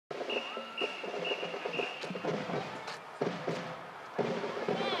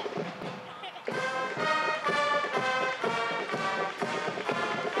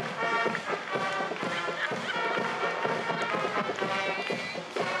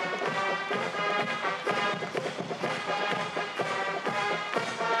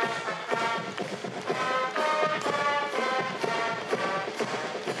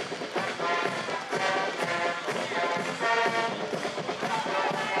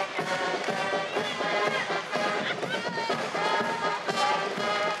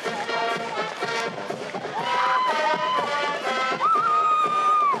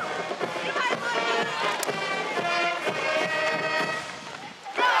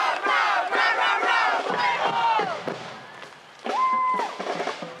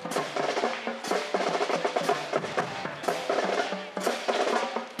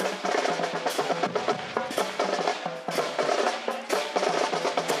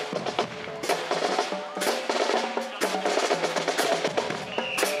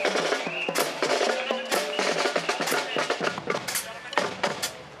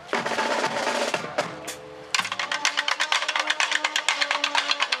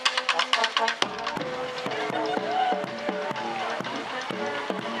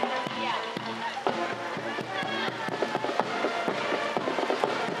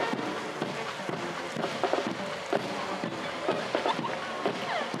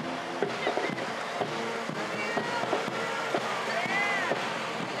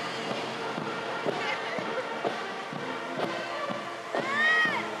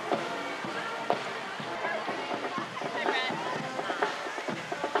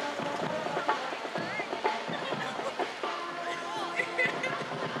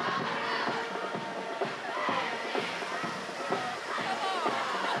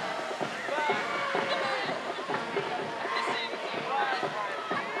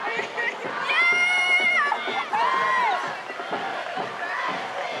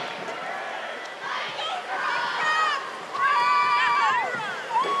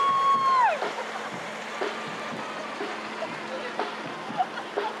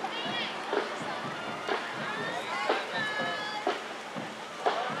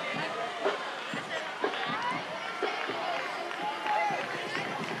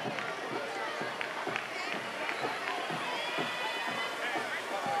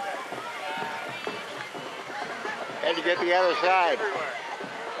Had to get the other side.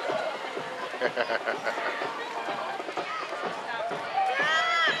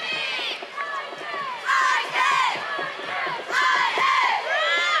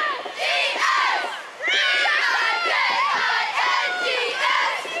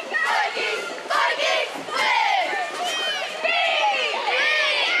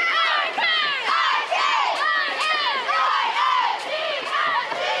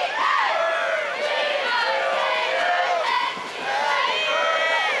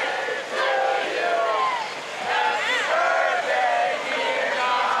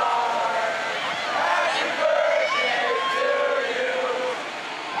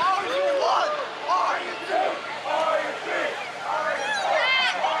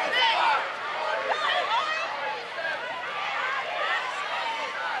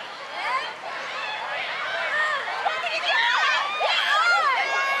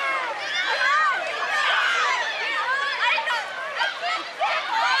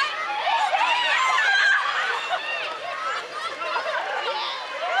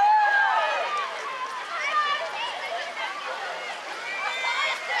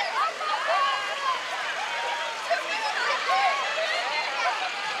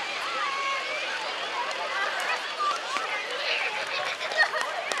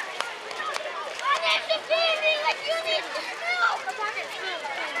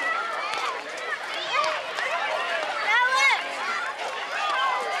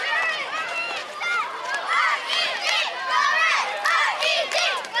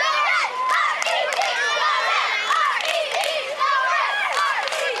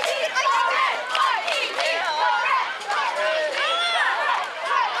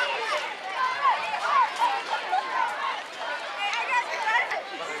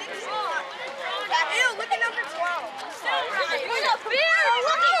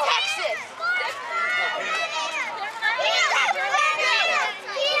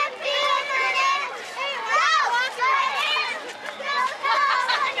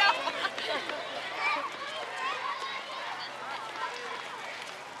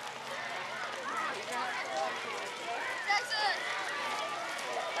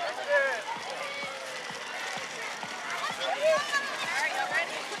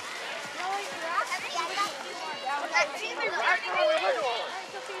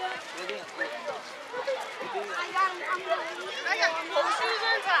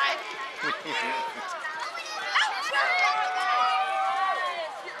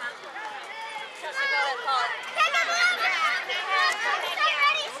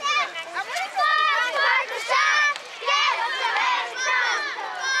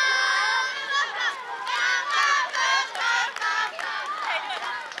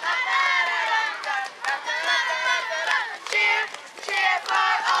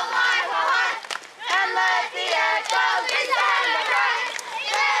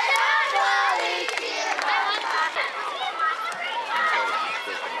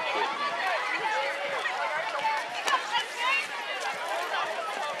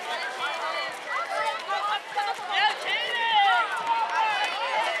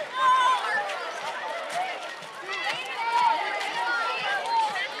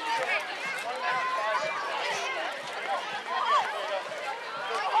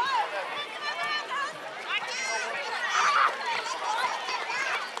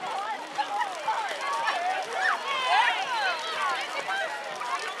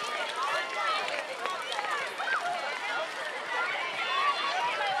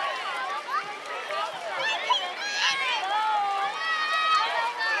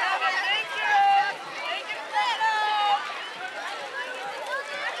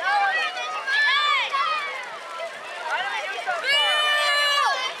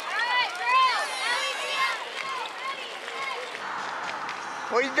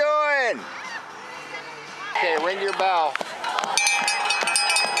 What are you doing? Okay, ring your bell.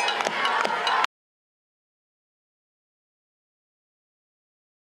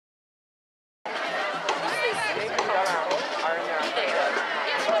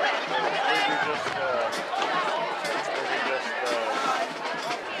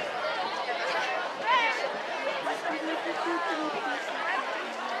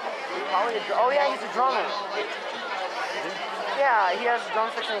 Oh yeah, he's a drummer. Yeah, he has drum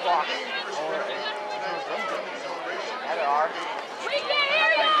section and block. Yeah, there are. We can't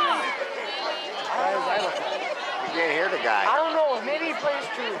hear you! You can't hear the guy. I don't know, maybe he plays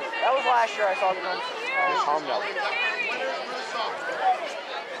too. That was last year I saw the drums.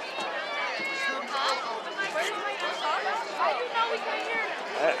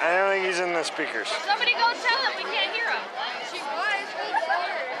 I don't think he's in the speakers. Somebody go tell him we can't hear him. She was.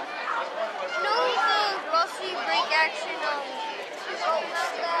 No, he goes, Rusty, break out.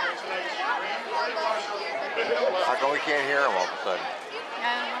 come we can't hear him all of a sudden?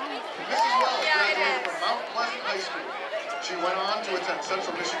 Mrs. Wells graduated from Mount Pleasant High School. She went on to attend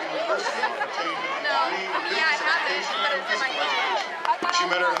Central Michigan University and obtained a degree in business education and physical education. She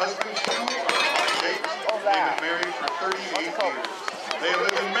met her husband, Hugh, on a date. They've been married for 38 years. They have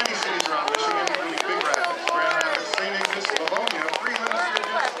lived in many cities around Michigan, including Big Rapids, Grand Rapids, St. Ignace, Livonia, Freeland,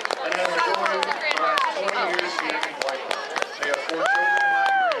 Sturgis, and have been going the last 20 years here in Whitehall. They have 4 children and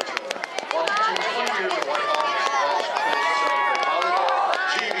 9 grandchildren. While teaching 20 years at Whitehall, Mr. Wells completed college.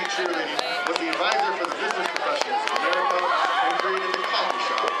 G.B. Truly was the advisor for the business professionals of America and created the coffee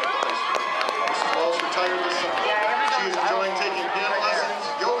shop at the high school. Mrs. Wells retired this summer. She is enjoying taking piano lessons,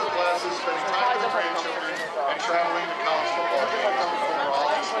 yoga classes, spending time with her grandchildren, and traveling to college football games.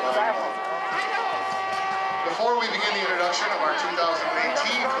 Overall, she's loving it. Before we begin the introduction of our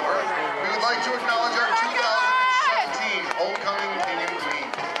 2018 court, we would like to acknowledge our 2017 homecoming king and queen,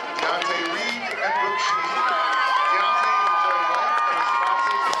 Deontay Reed and Brooke Sheehy. Deontay is enjoying life and his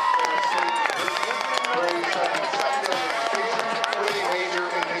classes at the State University, where he's studying secondary education with a major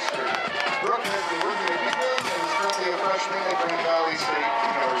in history. Brooke has been working at Weekland and is currently a freshman at Green Valley State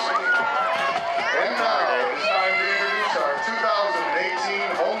University. And now it's time to introduce our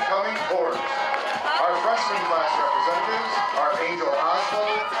 2018 homecoming court. Our freshman class representatives are Angel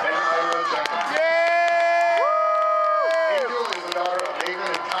Oswald and Ira Jenkins. Yay! Angel is the daughter of Nathan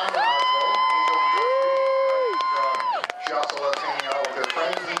and Connor Oswald. Angel enjoys reading and drawing. She also loves hanging out with her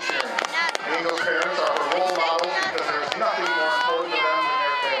friends and cheering. Angel's parents are her role models because there's nothing more important to them than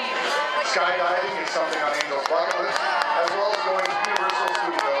their family. Skydiving is something on Angel's bucket list, as well as going to Universal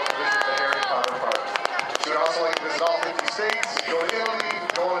Studios to visit the Harry Potter park. She would also like to visit all 50 states, go to Italy,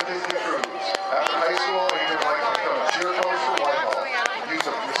 go on a Disney cruise. After high school, Angel would like to become a cheer coach for Whitehall. Use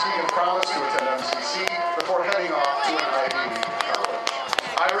a receiving promise to attend MCC before heading off to an Ivy League college.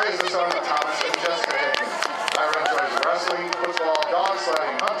 Ira is the son of Thomas and Jessica Jenkins. Ira enjoys wrestling, football, dog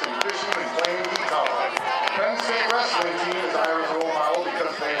sledding, hunting, fishing, and playing guitar. Penn State wrestling team is Ira's role model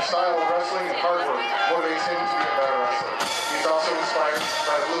because their style of wrestling and hard work motivates him to be a better wrestler. He's also inspired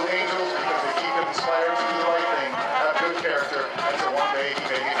by the Blue Angels because they keep him inspired to do the right thing, have good character, and so one day he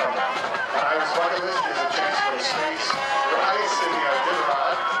may become that. On Ira's bucket list is a chance for a space, rise in the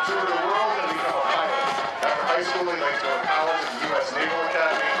Iditarod, tour the world, and become a pilot. After high school, he'd like to go to college at the U.S. Naval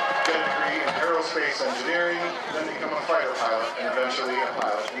Academy, get a degree in aerospace engineering, then become a fighter pilot, and eventually a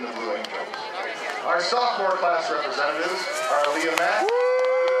pilot in the Blue Angels. Our sophomore class representatives are Aaliyah Mack.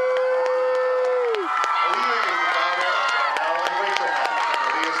 Aaliyah is the daughter of Darnell and Rachel Mack.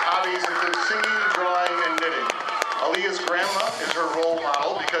 Aaliyah's hobbies include singing, drawing, and knitting. Aaliyah's grandma is her role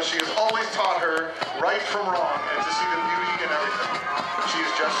model because she has always taught her right from wrong and to see the beauty in everything. She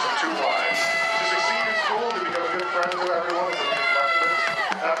is just too wise. To succeed in school, to become a good friend to everyone is a big bucket list.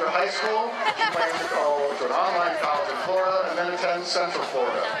 After high school, she plans to go to an online college in Florida and then attend Central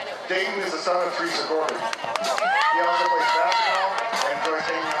Florida. Dayton is the son of Teresa Gordon. He also plays basketball and enjoys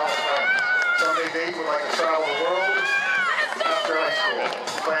hanging out with friends. Someday Dayton would like to travel the world after high school.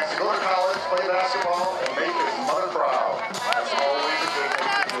 He plans to go to college, play basketball, and make his mother proud. That's always a good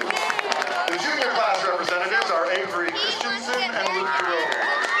thing to do. The junior class representatives are Avery Christensen and Luke Jerome.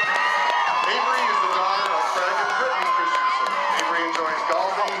 Avery is the daughter of Craig and Brittany Christensen. Avery enjoys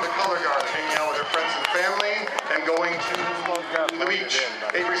golfing, the color guard, hanging out with her friends and family, and going to the beach.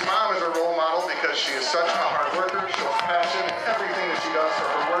 Avery's mom is her role model because she is such a hard worker, shows passion in everything that she does for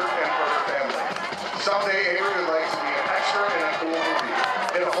her work and for her family. Someday, Avery would like to be an extra in a cool movie,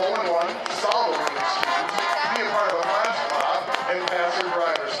 in a hole-in-one, solve a movie student, be a part of a flash mob, and pass her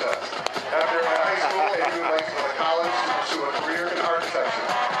driver's test. After high school, Avery would like to go to college to pursue a career in architecture.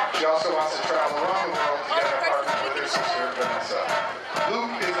 She also wants to travel around the world to get an apartment with her sister, Vanessa.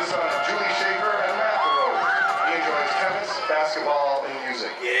 Luke is the son of Julie Schaefer and Matt Rose. He enjoys tennis, basketball, and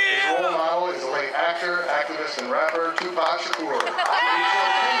music. His role model is the late actor, activist, and rapper Tupac Shakur. He chose him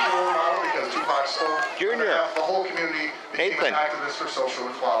as role model because Tupac stole the whole community, became an activist for social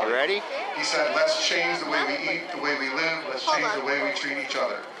equality. You ready? He said, let's change the way we eat, the way we live, let's change the way we treat each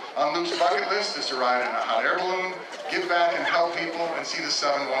other. On Luke's bucket list is to ride in a hot air balloon, give back and help people, and see the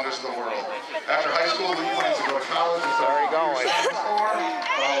 7 wonders of the world. After high school, Luke plans to go to college and start a computer science or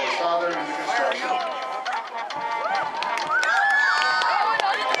follow his father into construction.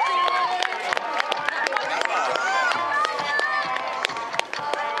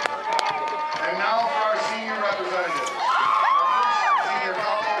 And now for our senior representatives. Our first senior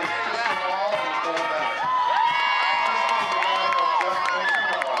couple is Tristan Wall and Cole Bennett. Tristan is the daughter of Jeff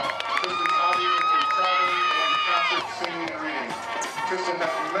and Wall. Tristan's hobby includes traveling and concert singing and reading. Tristan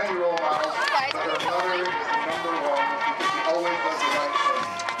has many role models, but her mother is the number one because she always does the right thing.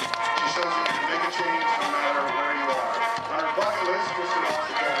 She shows you can make a change no matter where you are.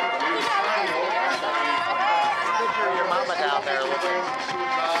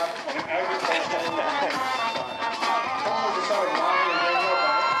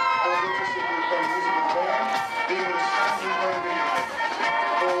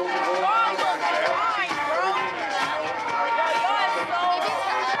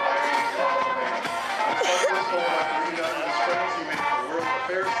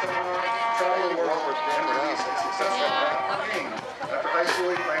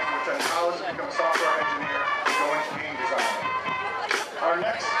 Our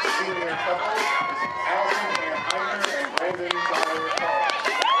next senior couple is Allison and Heiner and Brandon Tyler Paul.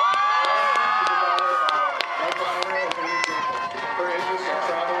 Her interests are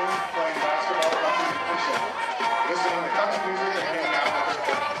traveling, playing basketball, hunting, and fishing. Listening to country music and hanging out with her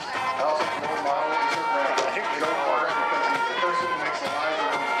friends. Allison's role model is her grandpa, Joe Clark, because he's the person who makes the lives of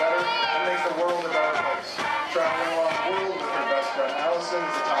others better and makes the world a better place. Traveling around the world with her best friend Allison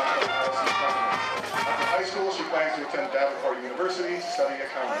is the top of Allison's company. After high school, she plans to attend Davenport University to study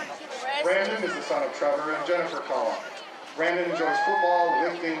accounting. Brandon is the son of Trevor and Jennifer Collin. Brandon enjoys football,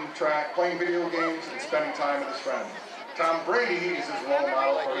 lifting, track, playing video games, and spending time with his friends. Tom Brady is his role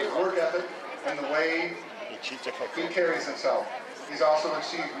model for his work ethic and the way he carries himself. He's also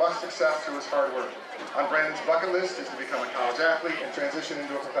achieved much success through his hard work. On Brandon's bucket list is to become a college athlete and transition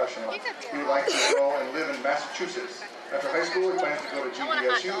into a professional. He would like to go and live in Massachusetts. After high school, he plans to go to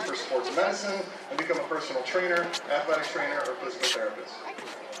GVSU for sports medicine and become a personal trainer, athletic trainer, or physical therapist.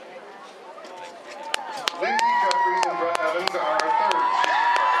 Lindsay Jeffries and Brett Evans are our third senior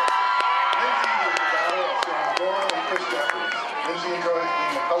couple. Lindsay is the daughter of Sam Doran and Chris Jeffries. Lindsay enjoys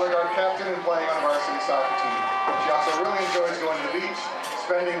being the color guard captain and playing on a varsity soccer team. She also really enjoys going to the beach,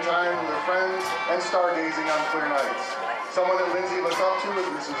 spending time with her friends, and stargazing on clear nights. Someone that Lindsay looks up to is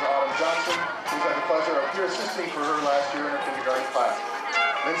Mrs. Autumn Johnson, who's had the pleasure of peer assisting for her last year in her kindergarten class.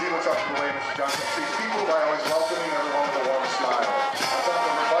 Lindsay looks up to the way Mrs. Johnson treats people by always welcoming everyone with a warm smile. On top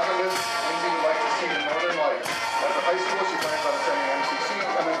of her bucket list, Lindsay would like to see the Northern Lights. After high school, she plans on attending MCC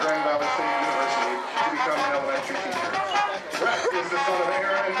and then Grand Valley State University to become an elementary teacher. Brett is the son of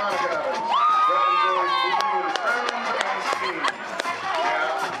Aaron and Monica Evans. Brett enjoys moving with his friends and skiing.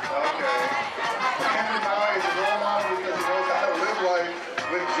 Yeah, okay. Henry Malley is a role model because he knows how to live life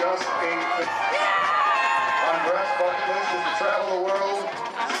with just 8 things. On Brett's bucket list is to travel the world,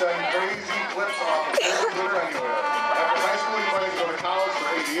 send crazy clips off of Twitter anywhere. After high school, he plans to go to college for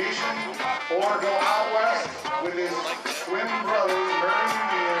aviation or go out west with his twin brothers, Murray and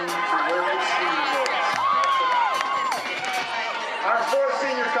Ian, to work at ski resorts. Our fourth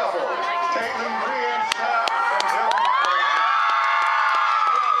senior couple, Caitlin, Brienne, Scott, and Dylan.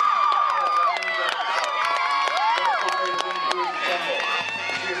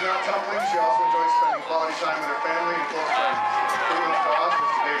 She is not tumbling. She also enjoys spending quality time with her family and close friends. Caitlin's boss is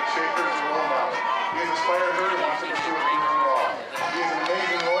David Schaefer as a role model. He has inspired her and wants to pursue a career in law. He is an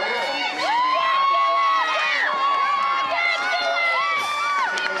amazing lawyer and he believes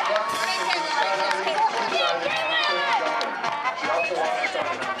she also wants to start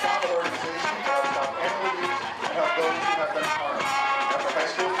a nonprofit organization to help stop animal abuse and help those who have been harmed. After high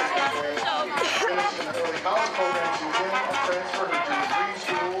school, Caitlin finished an early college program she was in and transferred her to Green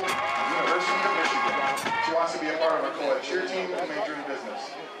School, University of Michigan. She wants to be a part of a co-ed cheer team and major in business.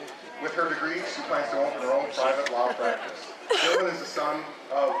 With her degree, she plans to open her own private law practice. Dylan is the son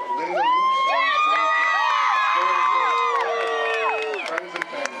of Linda Luce and friends and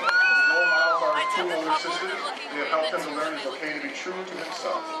family. His role models are his 2 older sisters. They have helped him to learn it's okay to be true to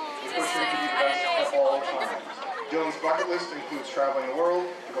himself. They push him to be the best at all times. Dylan's bucket list includes traveling the world,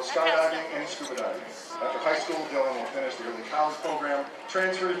 to go skydiving, and scuba diving. After high school, Dylan will finish the early college program,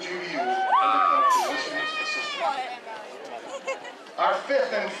 transfer to GVU, and become a physician's assistant. Our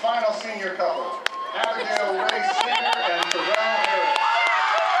fifth and final senior couple, Abigail Ray Singer and Terrell Harris.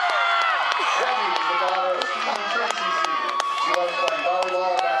 Abby is the daughter of Steve and Tracy Singer. She loves playing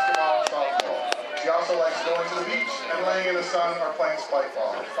volleyball, basketball, and softball. She also likes going to the beach and laying in the sun or playing spike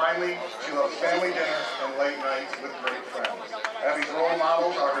ball. Finally, she loves family dinners and late nights with great friends. Abby's role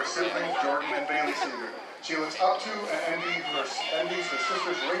models are her siblings, Jordan and Bailey Seeger. She looks up to and envies her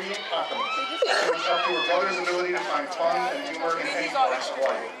sister's radiant confidence. She looks up to her brother's ability to find fun and humor in any parts of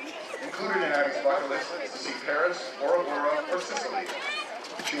life. Included in Abby's bucket list is to see Paris, Bora Bora, or Sicily.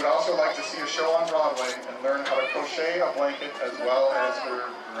 She would also like to see a show on Broadway and learn how to crochet a blanket as well as her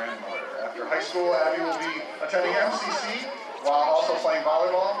grandmother. After high school, Abby will be attending MCC while also playing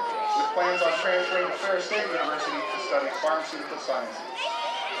volleyball, with plans on transferring to Ferris State University to study pharmaceutical sciences.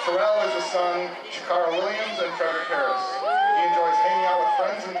 Terrell is the son, Shakara Williams and Frederick Harris. He enjoys hanging out with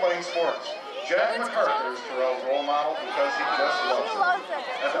friends and playing sports. Jack MacArthur is Terrell's role model because he just loves it.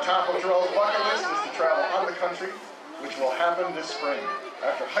 At the top of Terrell's bucket list is to travel out of the country, which will happen this spring.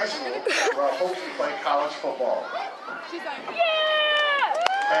 After high school, Terrell hopes to play college football.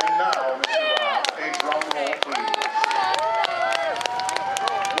 And now, Mr. Rob, a drum roll, please.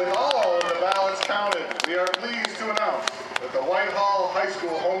 With all the ballots counted, we are pleased to announce that the Whitehall High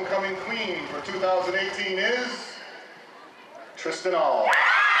School homecoming queen for 2018 is Tristan All.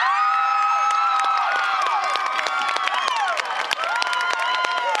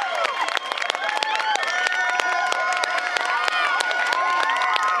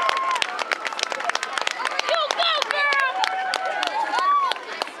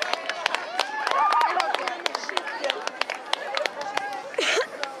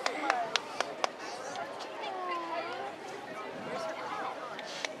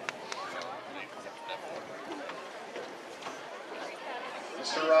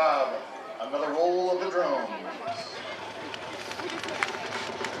 another roll of the drone.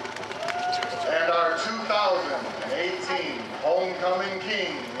 And our 2018 homecoming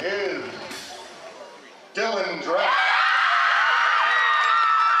king is Dylan Drake.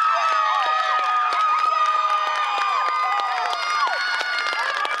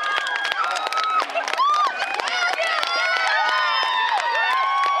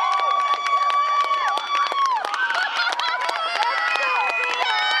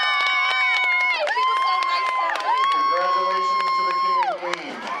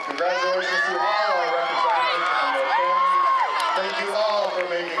 Congratulations to all our representatives and their families. Thank you all for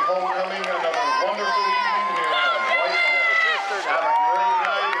making homecoming another wonderful evening here at Whitehall. Have a great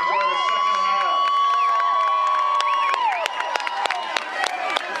night. Enjoy the second half.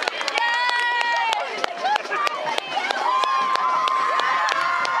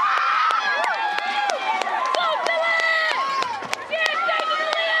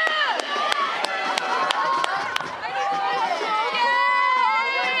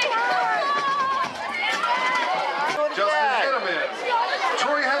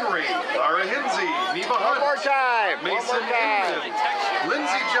 One more time. Mason Inman,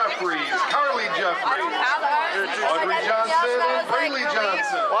 Lindsay Jeffries, Carly Jeffries, Audrey Johnson, and Bailey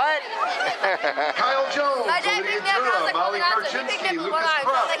Johnson. What? Kyle Jones, Olivia Tura, Molly Karchinski, Lucas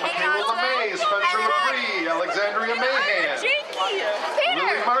Krupp, Michaela LeMay, Spencer Lepre, Alexandria Mahan,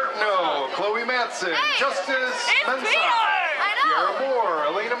 Lily Martineau, Chloe Matson, Justice Mensah, Kiara Moore,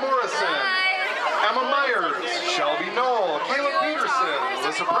 Elena Morrison, Emma Myers, Shelby Knoll, Caleb Peterson,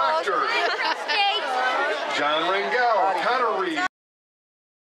 Melissa Proctor,